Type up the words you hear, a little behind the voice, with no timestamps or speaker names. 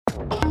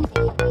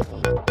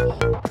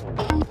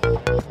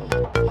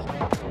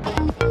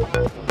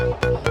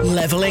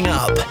Leveling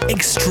up.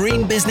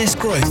 Extreme business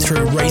growth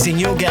through raising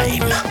your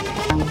game.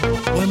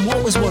 When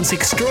what was once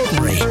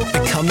extraordinary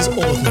becomes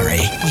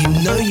ordinary, you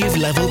know you've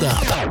leveled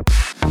up.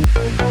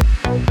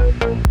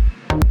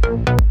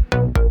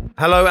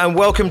 Hello and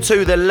welcome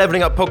to the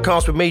Leveling Up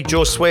Podcast with me,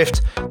 George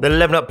Swift. The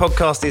Leveling Up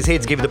Podcast is here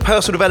to give you the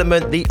personal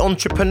development, the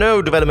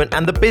entrepreneurial development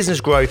and the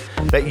business growth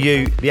that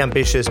you, the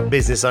ambitious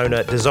business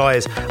owner,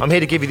 desires. I'm here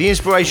to give you the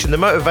inspiration, the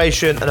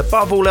motivation and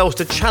above all else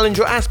to challenge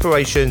your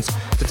aspirations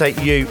to take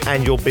you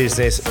and your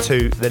business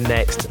to the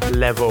next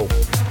level.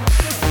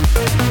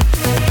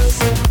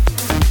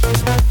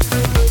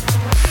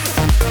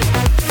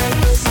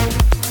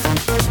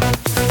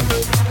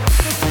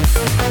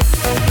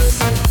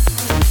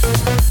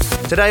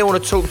 Today I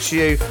want to talk to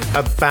you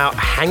about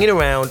hanging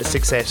around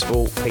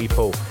successful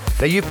people.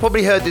 Now you've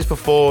probably heard this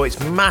before, it's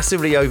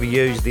massively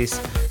overused, this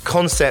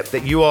concept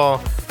that you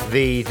are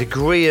the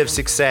degree of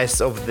success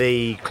of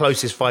the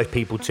closest 5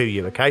 people to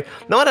you, okay?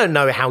 Now I don't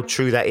know how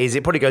true that is,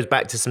 it probably goes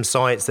back to some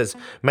science that's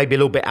maybe a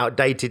little bit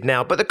outdated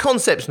now, but the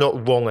concept's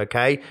not wrong,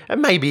 okay?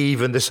 And maybe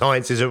even the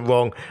science isn't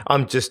wrong,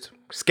 I'm just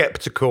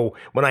skeptical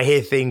when I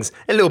hear things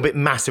a little bit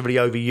massively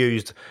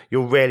overused.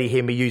 You'll rarely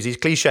hear me use these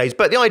cliches,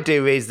 but the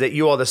idea is that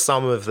you are the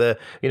sum of the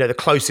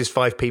closest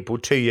 5 people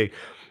to you.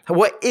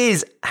 What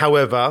is,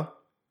 however,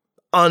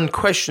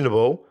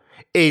 unquestionable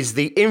is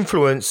the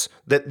influence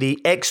that the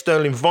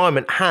external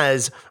environment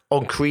has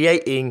on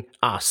creating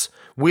us.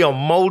 We are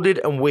molded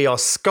and we are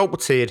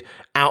sculpted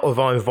out of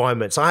our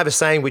environment. So I have a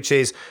saying which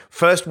is,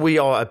 first we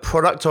are a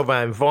product of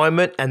our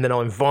environment and then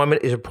our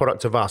environment is a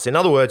product of us. In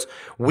other words,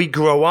 we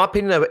grow up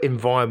in an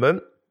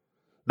environment.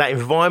 That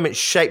environment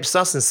shapes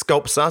us and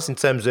sculpts us in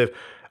terms of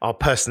our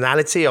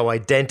personality, our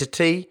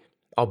identity,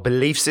 our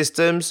belief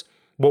systems,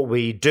 what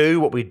we do,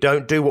 what we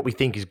don't do, what we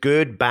think is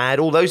good, bad,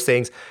 all those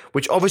things,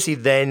 which obviously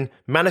then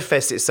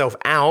manifests itself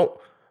out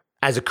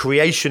as a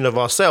creation of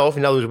ourselves.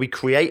 In other words, we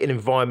create an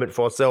environment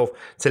for ourselves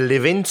to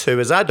live into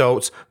as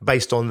adults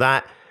based on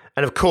that.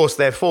 And of course,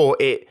 therefore,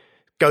 it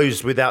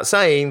goes without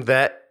saying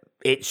that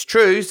it's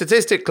true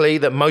statistically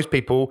that most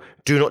people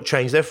do not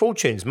change their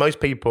fortunes. Most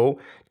people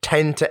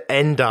tend to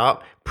end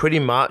up pretty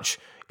much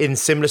in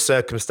similar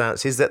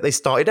circumstances that they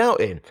started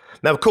out in.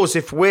 Now, of course,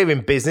 if we're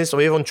in business or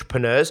we're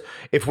entrepreneurs,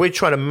 if we're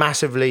trying to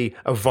massively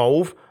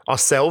evolve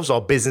ourselves,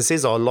 our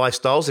businesses, our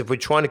lifestyles, if we're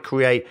trying to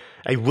create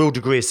a real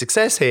degree of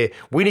success here,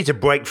 we need to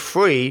break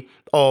free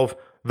of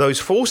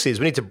those forces.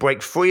 We need to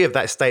break free of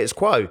that status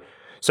quo.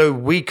 So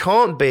we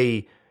can't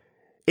be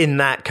in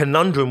that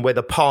conundrum where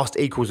the past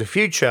equals the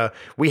future.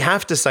 We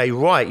have to say,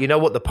 right, you know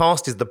what, the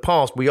past is the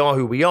past. We are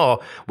who we are.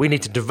 We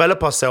need to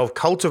develop ourselves,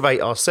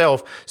 cultivate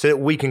ourselves so that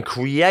we can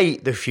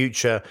create the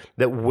future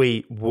that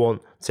we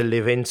want to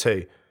live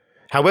into.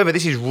 However,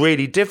 this is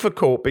really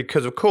difficult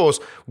because, of course,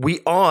 we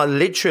are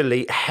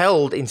literally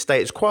held in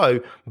status quo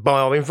by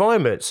our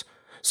environments.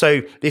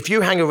 So if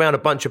you hang around a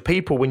bunch of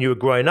people when you were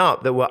growing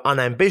up that were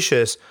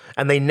unambitious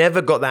and they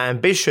never got that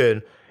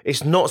ambition,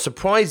 it's not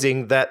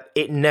surprising that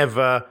it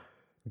never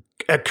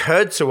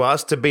occurred to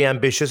us to be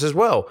ambitious as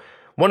well.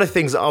 One of the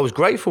things that I was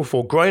grateful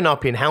for growing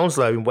up in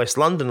Hounslow in West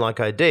London like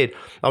I did,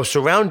 I was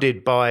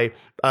surrounded by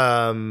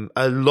a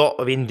lot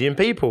of Indian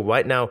people.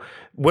 Right now,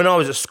 when I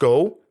was at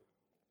school,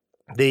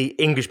 the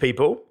English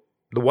people,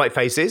 the white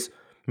faces,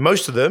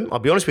 most of them, I'll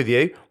be honest with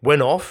you,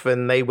 went off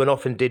and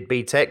did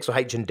BTECs or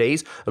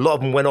H&Ds. A lot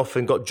of them went off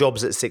and got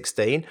jobs at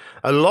 16.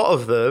 A lot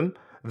of them,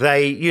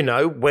 they,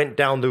 went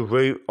down the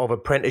route of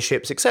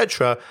apprenticeships,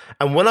 etc.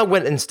 And when I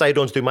went and stayed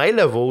on to do my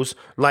A-levels,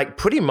 like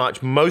pretty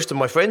much most of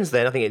my friends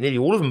then, I think nearly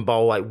all of them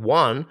bar like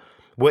one,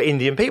 were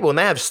Indian people. And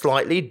they have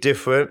slightly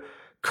different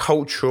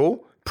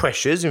cultural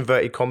pressures,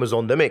 inverted commas,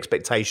 on them,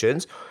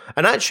 expectations.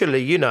 And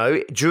actually,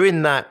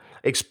 during that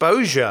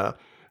exposure,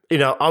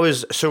 I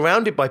was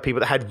surrounded by people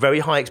that had very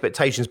high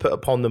expectations put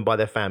upon them by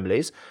their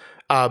families.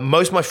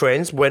 Most of my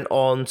friends went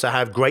on to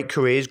have great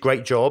careers,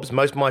 great jobs.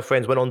 Most of my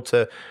friends went on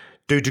to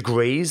do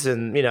degrees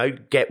and,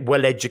 get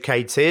well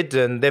educated,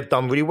 and they've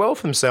done really well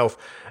for themselves.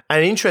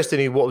 And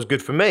interestingly, what was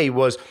good for me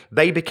was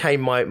they became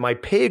my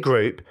peer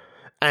group.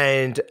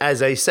 And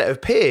as a set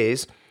of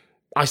peers,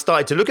 I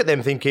started to look at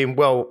them thinking,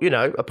 well,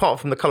 apart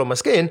from the color of my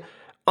skin,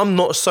 I'm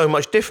not so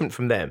much different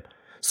from them.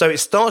 So it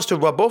starts to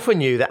rub off on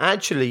you that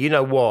actually, you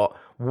know what,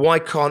 why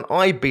can't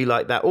I be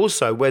like that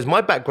also? Whereas my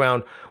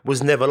background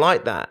was never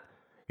like that,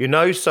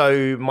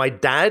 So my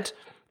dad,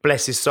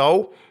 bless his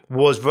soul,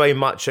 was very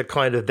much a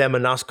kind of them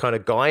and us kind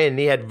of guy. And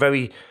he had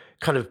very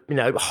kind of,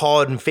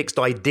 hard and fixed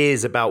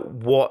ideas about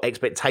what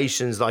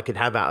expectations I could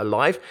have out of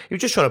life. He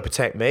was just trying to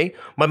protect me.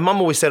 My mum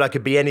always said I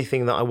could be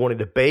anything that I wanted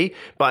to be,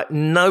 but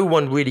no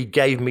one really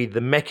gave me the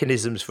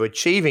mechanisms for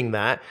achieving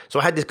that. So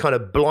I had this kind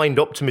of blind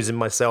optimism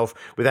myself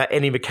without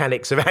any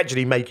mechanics of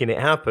actually making it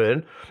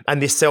happen.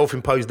 And this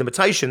self-imposed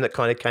limitation that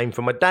kind of came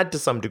from my dad to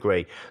some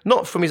degree.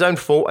 Not from his own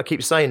fault. I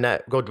keep saying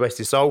that, God rest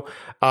his soul.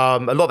 A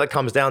lot of that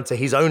comes down to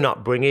his own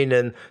upbringing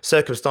and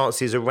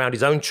circumstances around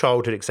his own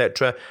childhood,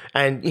 etc.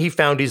 And he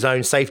found his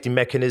own safety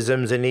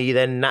mechanisms, and he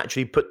then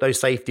naturally put those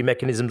safety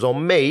mechanisms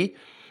on me,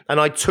 and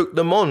I took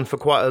them on for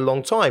quite a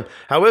long time.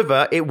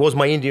 However, it was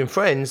my Indian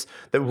friends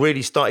that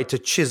really started to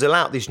chisel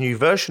out this new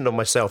version of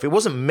myself. It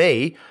wasn't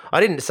me. I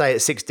didn't say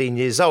at 16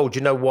 years old,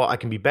 you know what, I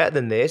can be better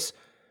than this.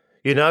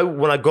 You know,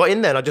 when I got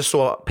in there and I just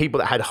saw people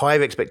that had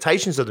higher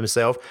expectations of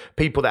themselves,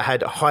 people that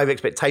had higher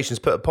expectations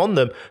put upon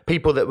them,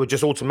 people that were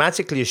just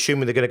automatically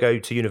assuming they're going to go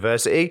to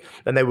university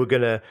and they were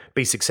going to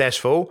be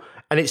successful.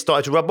 And it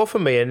started to rub off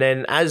on me. And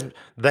then as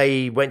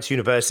they went to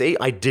university,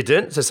 I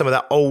didn't. So some of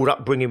that old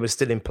upbringing was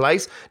still in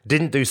place.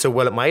 Didn't do so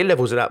well at my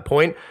A-levels at that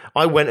point.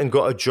 I went and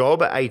got a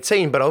job at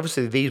 18, but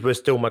obviously these were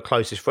still my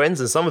closest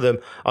friends. And some of them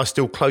are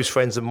still close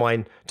friends of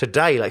mine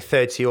today, like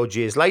 30 odd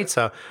years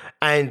later.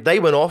 And they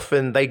went off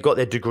and they got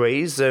their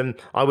degrees. And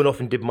I went off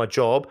and did my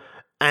job.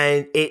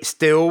 And it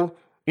still,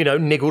 you know,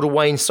 niggled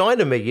away inside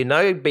of me, you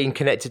know, being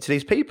connected to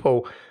these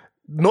people.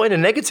 Not in a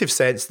negative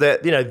sense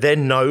that, you know, they're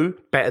no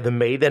better than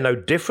me. They're no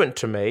different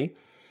to me.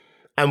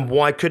 And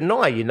why couldn't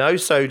I, you know?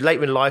 So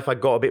later in life, I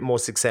got a bit more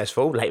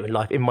successful. Later in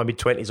life, in my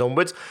mid-20s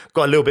onwards,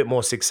 got a little bit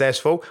more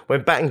successful.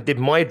 Went back and did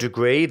my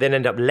degree, then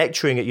ended up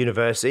lecturing at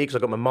university because I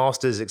got my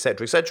master's,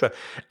 etc., etc.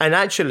 And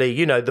actually,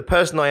 you know, the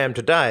person I am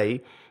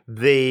today,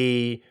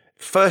 the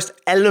first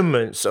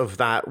elements of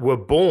that were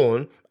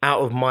born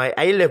out of my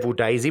A-level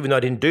days, even though I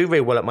didn't do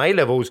very well at my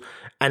A-levels,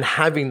 and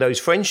having those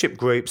friendship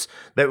groups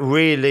that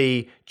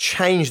really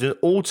changed and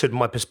altered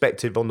my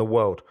perspective on the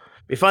world.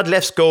 If I'd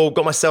left school,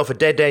 got myself a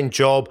dead-end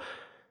job,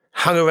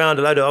 hung around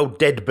a load of old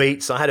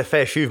deadbeats, I had a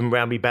fair few of them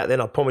around me back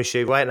then, I promise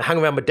you, right? And I hung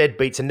around with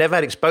deadbeats and never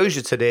had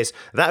exposure to this,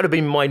 that would have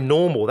been my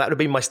normal, that would have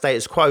been my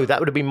status quo, that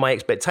would have been my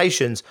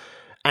expectations.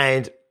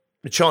 And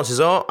the chances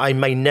are I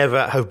may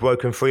never have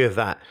broken free of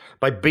that.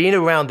 By being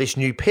around this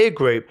new peer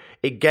group,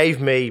 it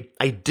gave me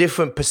a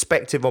different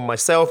perspective on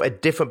myself, a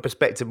different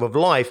perspective of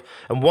life.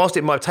 And whilst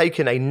it might have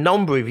taken a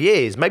number of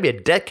years, maybe a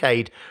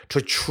decade, to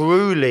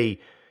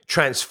truly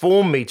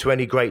transform me to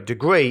any great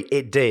degree,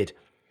 it did.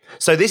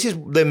 So this is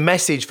the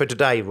message for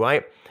today,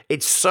 right?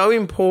 It's so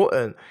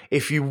important.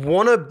 If you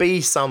want to be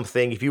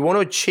something, if you want to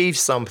achieve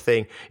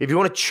something, if you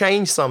want to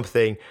change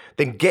something,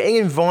 then getting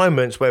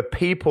environments where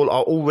people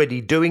are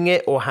already doing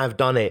it or have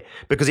done it,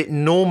 because it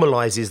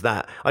normalizes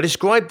that. I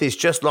described this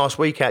just last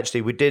week,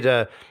 actually. We did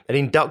an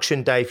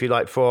induction day, if you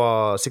like, for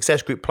our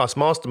Success Group Plus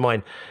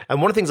Mastermind. And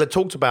one of the things I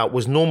talked about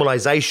was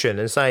normalization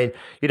and saying,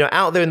 you know,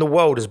 out there in the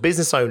world as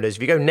business owners,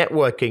 if you go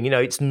networking, you know,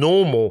 it's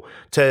normal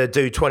to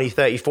do 20,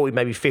 30, 40,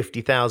 maybe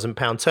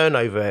 £50,000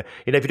 turnover.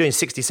 You know, if you're doing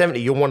 60,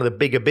 70, you're one of the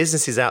bigger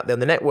businesses out there on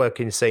the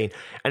networking scene.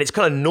 And it's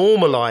kind of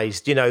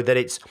normalized, you know, that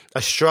it's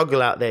a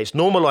struggle out there. It's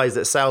normalized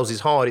that sales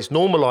is hard. It's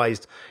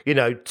normalized, you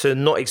know, to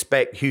not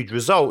expect huge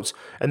results.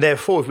 And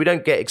therefore, if we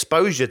don't get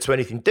exposure to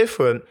anything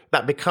different,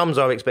 that becomes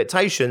our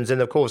expectations.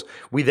 And of course,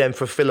 we then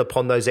fulfill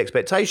upon those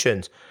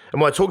expectations. And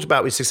what I talked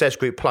about with Success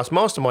Group Plus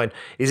Mastermind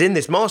is in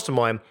this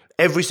mastermind,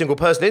 every single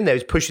person in there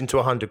is pushing to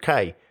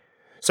 100K.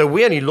 So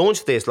we only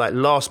launched this like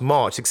last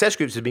March. Success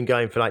Groups has been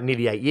going for like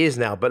nearly 8 years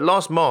now. But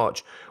last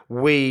March,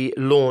 we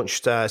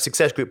launched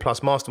Success Group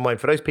Plus Mastermind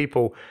for those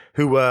people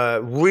who were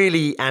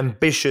really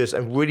ambitious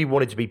and really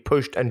wanted to be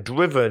pushed and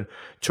driven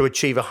to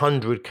achieve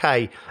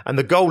 100K. And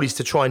the goal is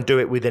to try and do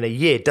it within a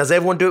year. Does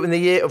everyone do it in a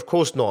year? Of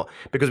course not,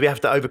 because we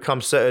have to overcome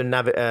certain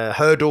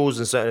hurdles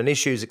and certain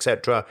issues,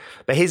 etc.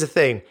 But here's the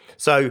thing.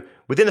 So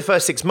within the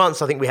first 6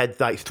 months, I think we had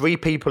like 3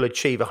 people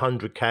achieve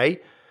 100K.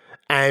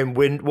 And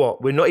we're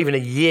not even a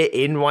year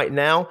in right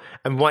now.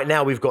 And right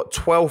now we've got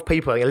 12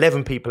 people,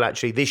 11 people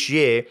actually this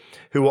year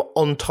who are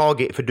on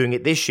target for doing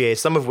it this year,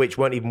 some of which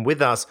weren't even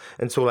with us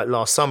until like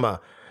last summer.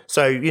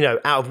 So, you know,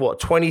 out of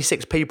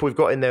 26 people we've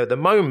got in there at the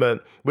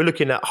moment, we're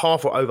looking at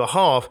half or over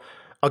half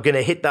are going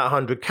to hit that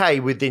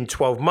 100K within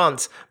 12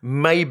 months.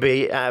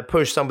 Maybe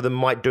push, some of them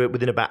might do it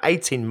within about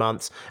 18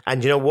 months.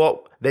 And you know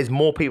what? There's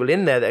more people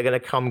in there that are going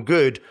to come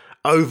good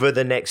over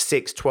the next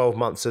 6-12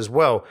 months as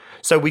well.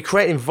 So we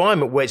create an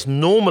environment where it's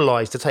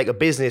normalized to take a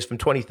business from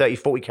 20, 30,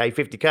 40K,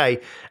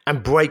 50K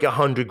and break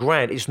 100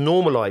 grand. It's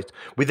normalized.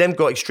 We then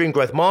got Extreme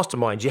Growth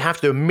Masterminds. You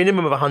have to do a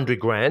minimum of 100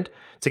 grand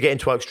to get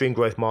into our Extreme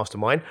Growth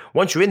Mastermind.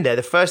 Once you're in there,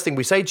 the first thing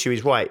we say to you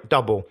is, right,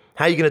 double.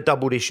 How are you going to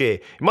double this year?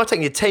 It might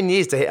take you 10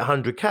 years to hit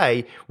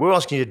 100K. We're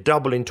asking you to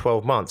double in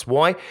 12 months.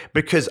 Why?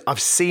 Because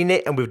I've seen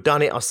it and we've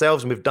done it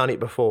ourselves and we've done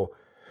it before.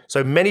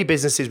 So many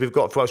businesses we've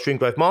got for our Extreme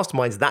Growth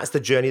Masterminds, that's the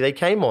journey they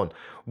came on.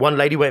 One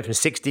lady went from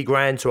 60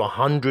 grand to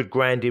 100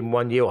 grand in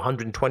 1 year, or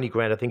 120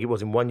 grand, I think it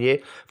was in 1 year,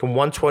 from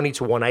 120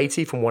 to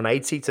 180, from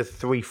 180 to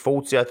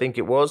 340, I think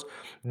it was.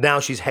 Now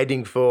she's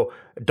heading for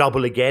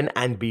double again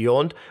and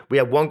beyond. We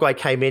had one guy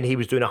came in, he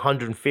was doing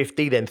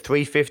 150, then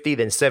 350,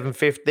 then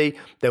 750,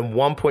 then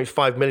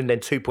 1.5 million, then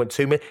 2.2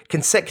 million.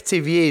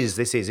 Consecutive years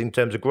this is in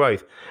terms of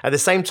growth. At the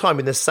same time,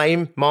 in the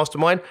same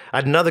mastermind, I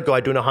had another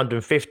guy doing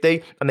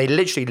 150, and they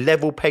literally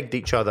level pegged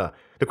each other.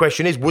 The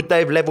question is, would they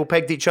have level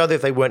pegged each other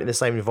if they weren't in the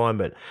same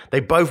environment? They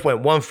both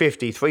went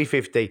 150,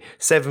 350,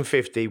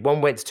 750.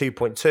 One went to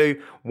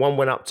 2.2, one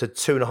went up to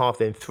 2.5,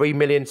 then 3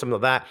 million, something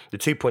like that. The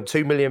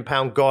 2.2 million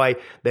pound guy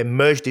then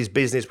merged his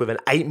business with an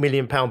 8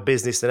 million pound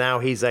business, and now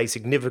he's a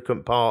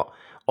significant part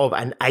of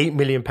an 8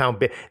 million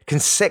pound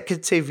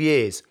consecutive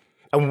years.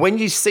 And when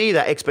you see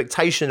that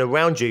expectation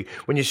around you,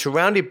 when you're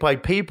surrounded by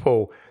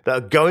people that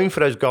are going for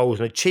those goals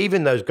and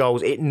achieving those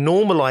goals, it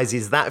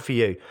normalizes that for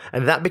you.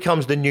 And that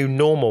becomes the new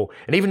normal.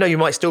 And even though you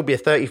might still be a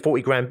 30,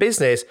 40 grand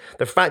business,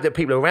 the fact that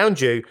people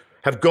around you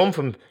have gone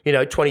from,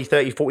 20,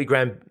 30, 40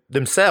 grand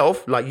themselves,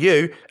 like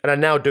you, and are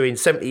now doing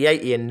 70,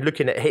 80 and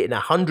looking at hitting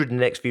 100 in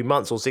the next few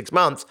months or 6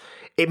 months,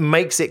 it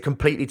makes it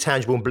completely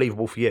tangible and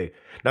believable for you.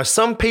 Now,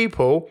 some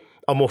people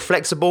are more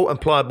flexible and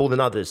pliable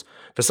than others.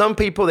 For some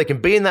people, they can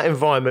be in that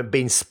environment,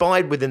 be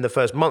inspired within the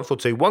first month or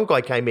two. One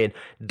guy came in,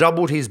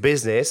 doubled his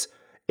business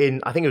in,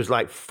 I think it was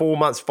like 4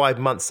 months, 5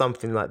 months,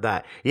 something like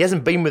that. He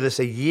hasn't been with us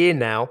a year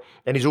now,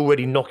 and he's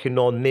already knocking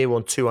on near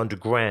on 200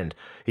 grand.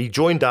 He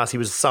joined us, he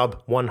was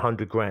sub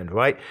 100 grand,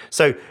 right?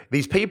 So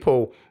these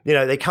people,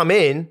 they come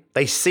in,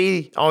 they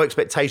see our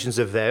expectations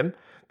of them,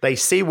 they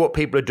see what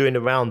people are doing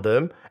around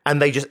them, and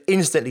they just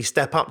instantly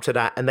step up to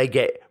that and they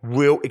get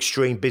real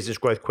extreme business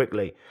growth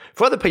quickly.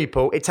 For other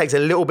people, it takes a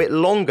little bit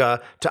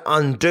longer to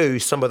undo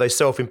some of those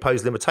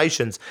self-imposed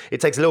limitations. It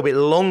takes a little bit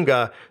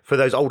longer for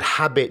those old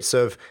habits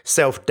of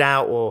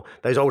self-doubt or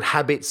those old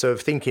habits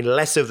of thinking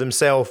less of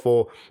themselves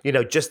or,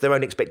 just their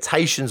own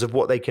expectations of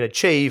what they can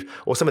achieve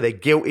or some of their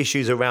guilt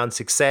issues around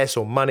success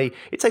or money.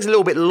 It takes a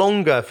little bit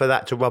longer for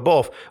that to rub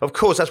off. Of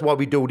course, that's why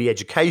we do all the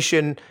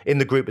education in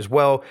the group as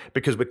well,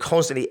 because we're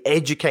constantly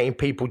educating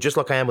people, just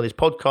like I am on this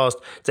podcast,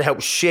 to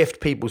help shift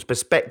people's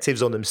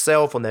perspectives on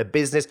themselves, on their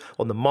business,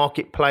 on the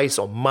marketplace,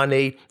 on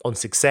money, on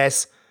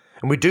success.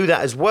 And we do that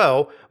as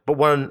well. But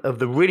one of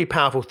the really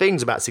powerful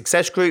things about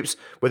success groups,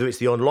 whether it's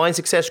the online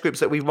success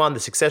groups that we run, the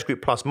Success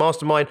Group Plus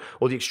Mastermind,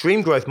 or the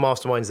Extreme Growth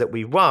Masterminds that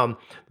we run,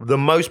 the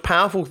most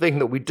powerful thing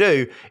that we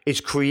do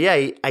is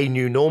create a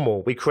new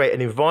normal. We create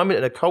an environment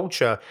and a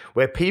culture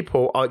where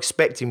people are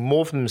expecting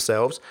more from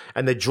themselves,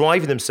 and they're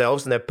driving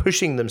themselves, and they're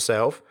pushing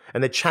themselves,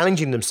 and they're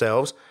challenging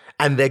themselves,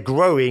 and they're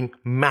growing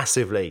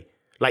massively,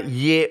 like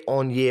year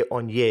on year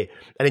on year.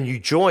 And then you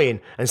join,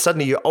 and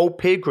suddenly your old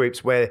peer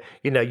groups where,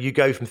 you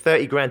go from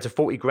 30 grand to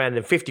 40 grand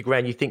and 50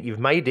 grand, you think you've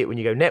made it when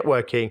you go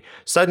networking.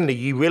 Suddenly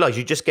you realize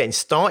you're just getting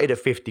started at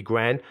 50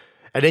 grand.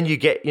 And then you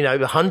get,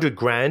 100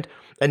 grand.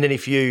 And then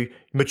if you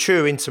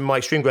mature into my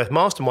Extreme Growth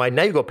Mastermind,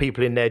 now you've got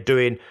people in there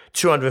doing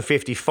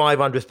 250,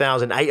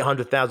 500,000,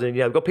 800,000.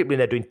 You've got people in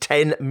there doing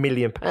 10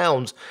 million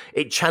pounds.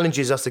 It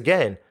challenges us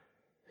again.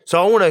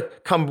 So I want to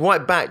come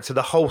right back to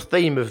the whole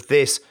theme of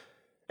this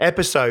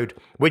episode,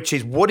 which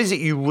is, what is it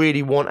you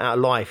really want out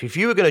of life? If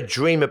you were going to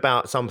dream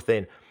about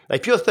something,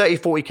 if you're a 30,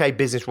 40K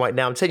business right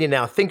now, I'm telling you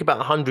now, think about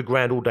 100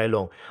 grand all day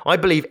long. I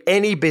believe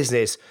any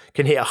business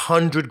can hit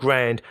 100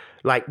 grand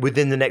like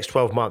within the next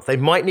 12 months. They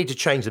might need to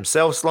change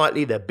themselves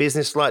slightly, their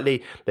business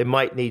slightly. They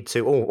might need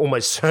to, or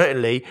almost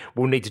certainly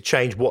will need to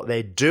change what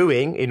they're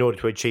doing in order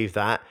to achieve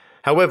that.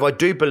 However, I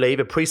do believe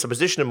a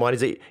presupposition of mine is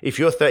that if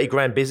you're a 30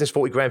 grand business,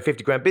 40 grand,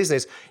 50 grand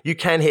business, you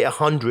can hit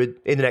 100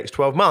 in the next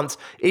 12 months,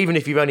 even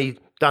if you've only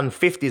done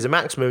 50 as a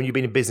maximum and you've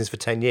been in business for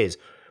 10 years.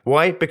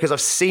 Why? Because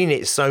I've seen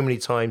it so many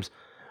times.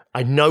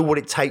 I know what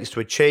it takes to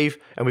achieve,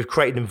 and we've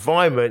created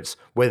environments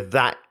where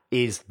that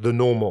is the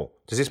normal.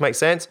 Does this make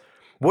sense?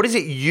 What is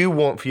it you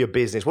want for your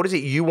business? What is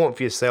it you want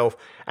for yourself?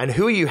 And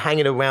who are you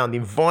hanging around? The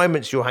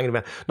environments you're hanging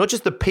around, not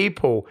just the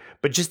people,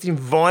 but just the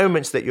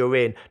environments that you're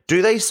in.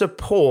 Do they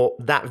support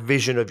that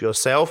vision of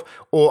yourself,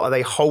 or are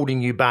they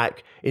holding you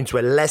back into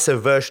a lesser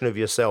version of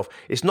yourself?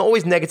 It's not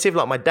always negative.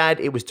 Like my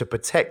dad, it was to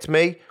protect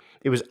me.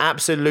 It was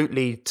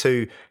absolutely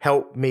to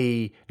help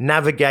me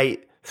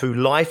navigate through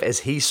life as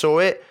he saw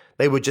it.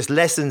 They were just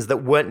lessons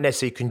that weren't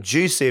necessarily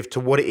conducive to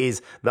what it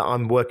is that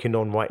I'm working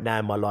on right now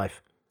in my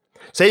life.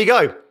 So there you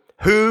go.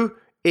 Who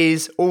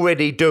is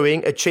already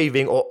doing,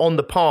 achieving, or on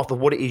the path of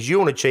what it is you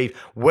want to achieve?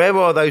 Where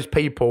are those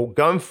people?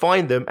 Go and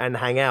find them and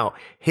hang out.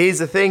 Here's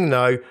the thing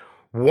though.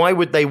 Why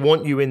would they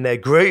want you in their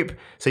group?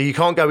 So you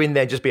can't go in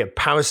there and just be a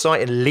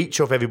parasite and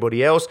leech off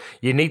everybody else.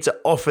 You need to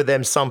offer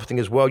them something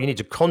as well. You need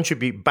to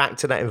contribute back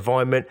to that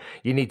environment.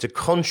 You need to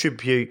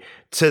contribute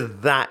to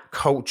that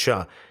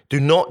culture. Do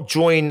not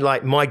join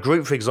like my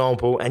group, for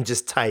example, and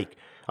just take.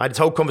 I had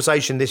a whole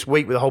conversation this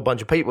week with a whole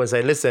bunch of people and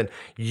say, listen,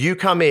 you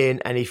come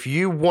in, and if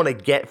you want to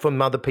get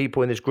from other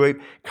people in this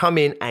group, come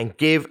in and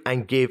give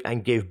and give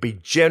and give. Be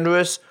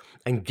generous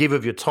and give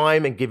of your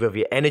time and give of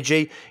your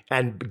energy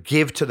and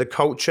give to the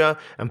culture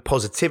and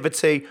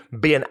positivity.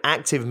 Be an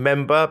active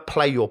member,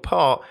 play your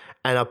part.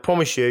 And I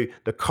promise you,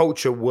 the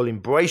culture will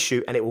embrace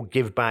you and it will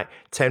give back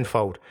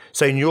tenfold.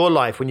 So in your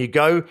life, when you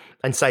go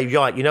and say,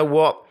 right, you know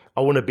what?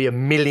 I want to be a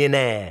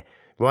millionaire.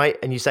 Right?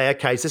 And you say,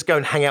 okay, so let's go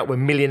and hang out where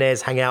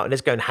millionaires hang out, and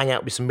let's go and hang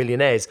out with some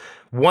millionaires.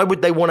 Why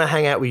would they want to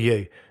hang out with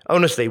you?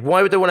 Honestly,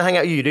 why would they want to hang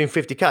out with you? You're doing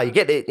 50K. You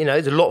get it,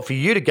 there's a lot for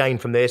you to gain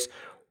from this.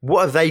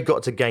 What have they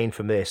got to gain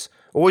from this?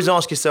 Always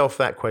ask yourself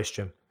that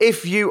question.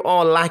 If you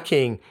are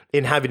lacking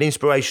in having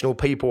inspirational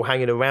people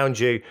hanging around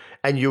you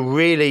and you're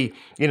really,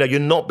 you're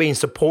not being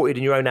supported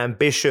in your own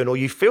ambition, or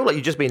you feel like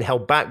you're just being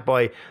held back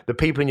by the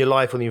people in your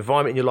life or the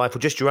environment in your life or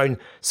just your own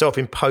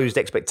self-imposed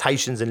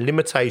expectations and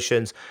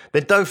limitations,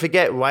 then don't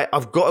forget, right?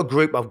 I've got a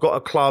group, I've got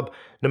a club.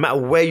 No matter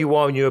where you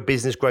are in your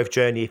business growth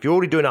journey, if you're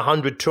already doing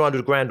 100,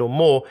 200 grand or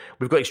more,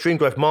 we've got Extreme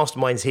Growth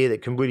Masterminds here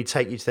that can really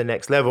take you to the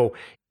next level.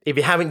 If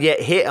you haven't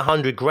yet hit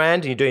 100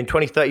 grand and you're doing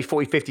 20, 30,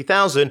 40,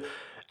 50,000,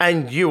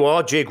 and you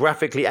are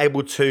geographically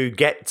able to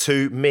get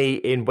to me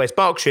in West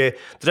Berkshire,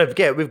 don't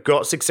forget, we've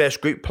got Success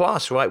Group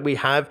Plus, right? We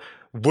have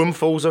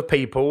roomfuls of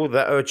people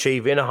that are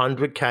achieving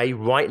 100K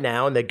right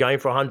now, and they're going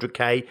for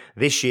 100K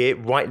this year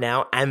right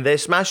now, and they're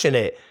smashing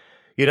it.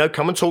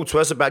 Come and talk to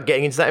us about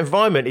getting into that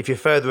environment. If you're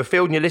further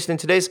afield and you're listening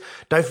to this,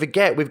 don't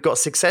forget, we've got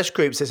Success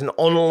Groups. It's an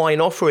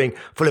online offering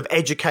full of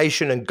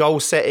education and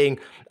goal setting.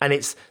 And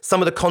it's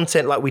some of the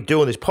content like we do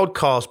on this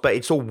podcast, but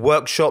it's all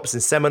workshops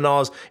and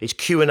seminars, it's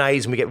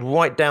Q&As, and we get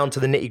right down to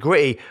the nitty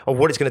gritty of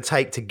what it's going to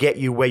take to get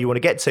you where you want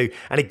to get to.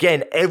 And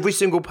again, every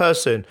single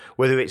person,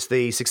 whether it's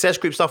the Success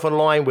Group stuff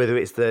online, whether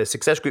it's the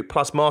Success Group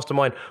Plus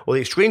Mastermind or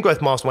the Extreme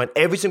Growth Mastermind,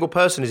 every single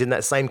person is in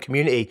that same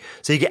community.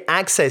 So you get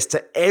access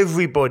to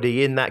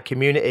everybody in that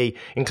community,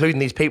 including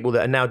these people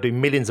that are now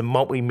doing millions and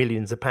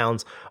multi-millions of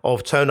pounds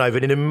of turnover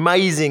in an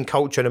amazing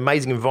culture, an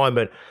amazing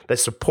environment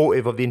that's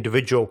supportive of the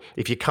individual.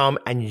 If you come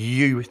and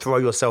you throw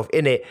yourself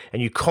in it and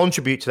you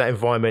contribute to that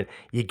environment,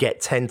 you get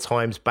 10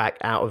 times back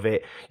out of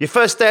it. Your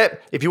first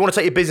step, if you want to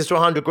take your business to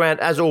 100 grand,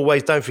 as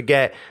always, don't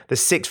forget the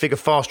 6-figure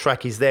fast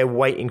track is there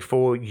waiting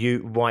for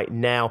you right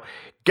now.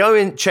 Go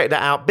and check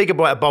that out,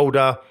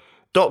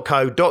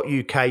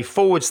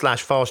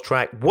 biggerbrighterbolder.co.uk/fast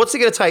track. What's it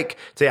going to take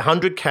to hit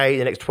 100K in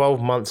the next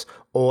 12 months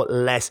or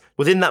less?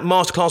 Within that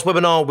masterclass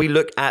webinar, we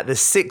look at the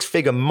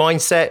 6-figure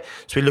mindset.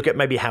 So we look at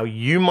maybe how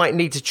you might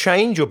need to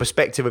change your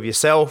perspective of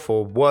yourself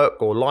or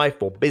work or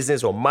life or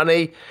business or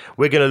money.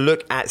 We're going to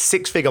look at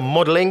 6-figure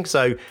modeling.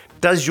 So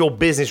does your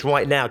business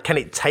right now, can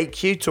it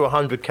take you to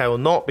 100K or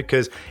not?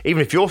 Because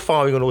even if you're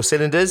firing on all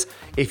cylinders,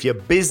 if your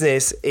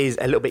business is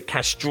a little bit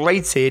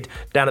castrated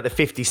down at the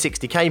 50,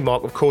 60K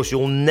mark, of course,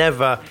 you'll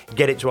never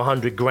get it to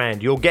 100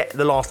 grand. You'll get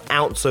the last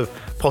ounce of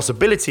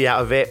possibility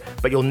out of it,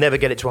 but you'll never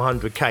get it to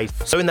 100K.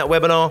 So in that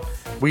webinar,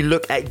 we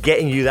look at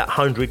getting you that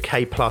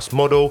 100K plus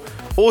model.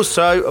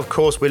 Also, of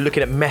course, we're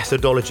looking at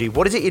methodology.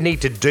 What is it you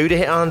need to do to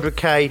hit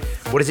 100K?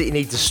 What is it you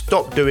need to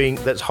stop doing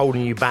that's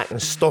holding you back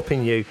and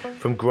stopping you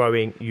from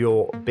growing your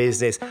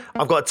business?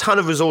 I've got a ton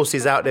of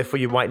resources out there for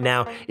you right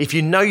now. If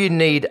you know you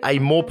need a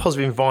more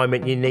positive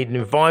environment, you need an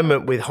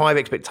environment with higher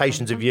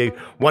expectations of you,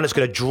 one that's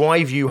going to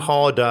drive you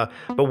harder,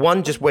 but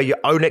one just where your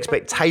own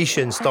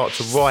expectations start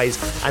to rise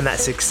and that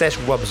success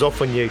rubs off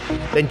on you,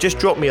 then just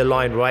drop me a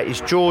line, right?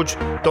 It's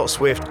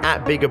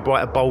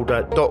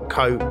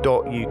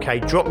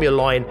george.swift@biggerbrighterbolder.co.uk. Drop me a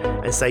line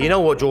and say, you know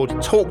what, George,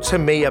 talk to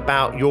me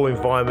about your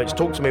environments,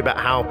 talk to me about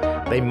how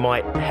they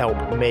might help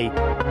me.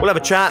 We'll have a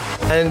chat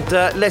and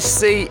let's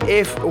see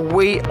if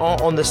we are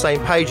on the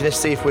same page, and let's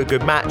see if we're a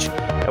good match,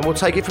 and we'll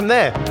take it from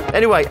there.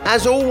 Anyway,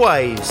 as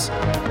always,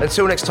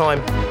 until next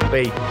time,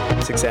 be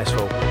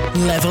successful.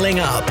 Leveling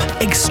up.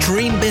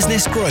 Extreme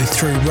business growth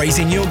through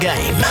raising your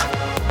game.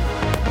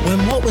 When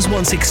what was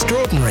once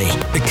extraordinary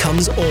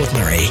becomes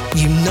ordinary,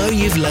 you know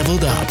you've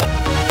leveled up.